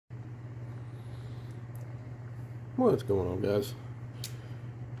What's going on, guys?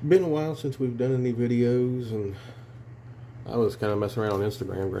 Been a while since we've done any videos, and I was kind of messing around on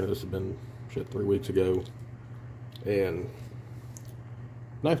Instagram. Granted, this has been 3 weeks ago, and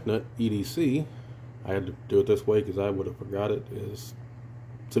Knife Nut EDC, I had to do it this way because I would have forgot it. As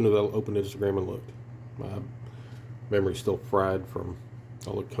soon as I opened Instagram and looked, my memory's still fried from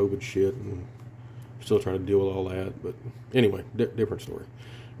all the COVID shit, and still trying to deal with all that. But anyway, different story.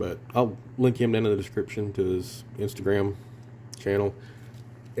 But I'll link him down in the description to his Instagram channel.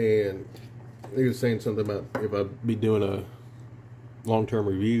 And he was saying something about if I'd be doing a long-term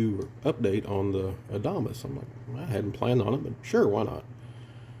review or update on the Adamas. I'm like, I hadn't planned on it, but sure, why not?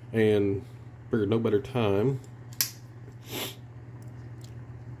 And figured no better time.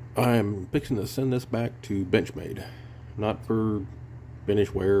 I'm fixing to send this back to Benchmade. Not for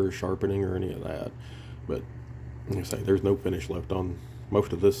finish wear or sharpening or any of that. But like I say, there's no finish left on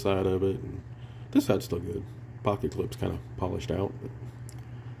most of this side of it. And this side's still good. Pocket clip's kind of polished out. But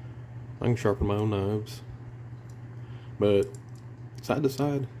I can sharpen my own knives. But side to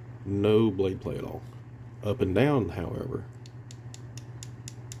side, no blade play at all. Up and down, however,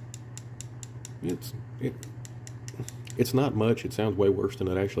 it's not much. It sounds way worse than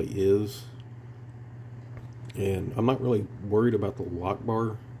it actually is. And I'm not really worried about the lock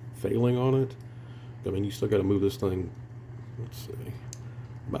bar failing on it. I mean, you still got to move this thing, let's see,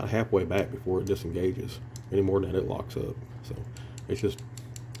 about halfway back before it disengages. Any more than that, it locks up. So it's just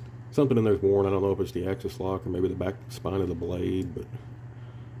something in there's worn. I don't know if it's the axis lock or maybe the back spine of the blade, but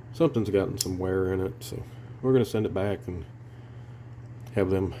something's gotten some wear in it. So we're going to send it back and have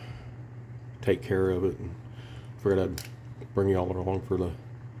them take care of it. And figured I'd bring y'all along for the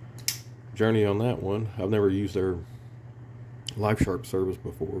journey on that one. I've never used their Life Sharp service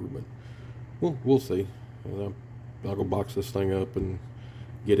before, but we'll see. I'll go box this thing up and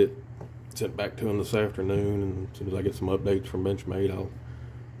get it sent back to him this afternoon, and as soon as I get some updates from Benchmade, I'll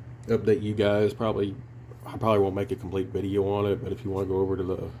update you guys. I probably won't make a complete video on it, but if you want to go over to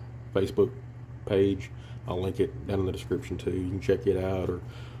the Facebook page, I'll link it down in the description too. You can check it out, or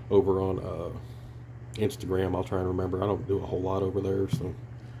over on Instagram. I'll try and remember. I don't do a whole lot over there, so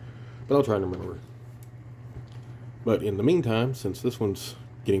but I'll try and remember. But in the meantime, since this one's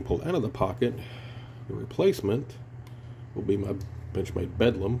getting pulled out of the pocket, the replacement will be my Benchmade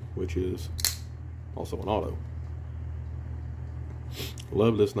Bedlam, which is also an auto.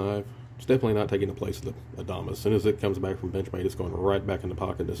 Love this knife. It's definitely not taking the place of the Adamas. As soon as it comes back from Benchmade, it's going right back in the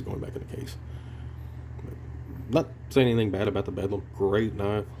pocket. This is going back in the case. Not saying anything bad about the Bedlam. Great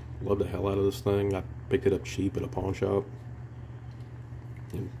knife. Love the hell out of this thing. I picked it up cheap at a pawn shop.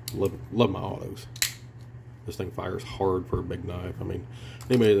 And love my autos. This thing fires hard for a big knife. I mean,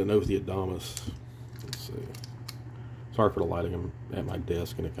 anybody that knows the Adamas, let's see. Sorry for the lighting. I'm at my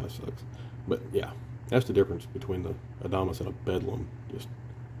desk and it kind of sucks. But yeah, that's the difference between the Adamas and a Bedlam. Just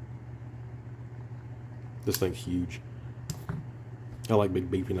this thing's huge. I like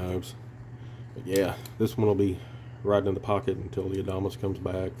big beefy knives. But yeah, this one will be riding in the pocket until the Adamas comes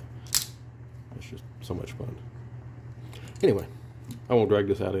back. It's just so much fun. Anyway, I won't drag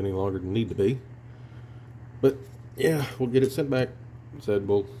this out any longer than need to be. But yeah, we'll get it sent back. Said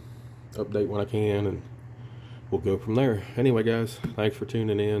we'll update when I can, and we'll go from there. Anyway, guys, thanks for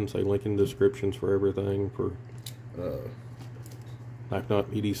tuning in. Say link in the descriptions for everything for Knife Nut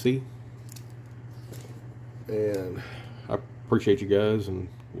EDC. And I appreciate you guys, and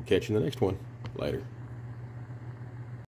we'll catch you in the next one. Later.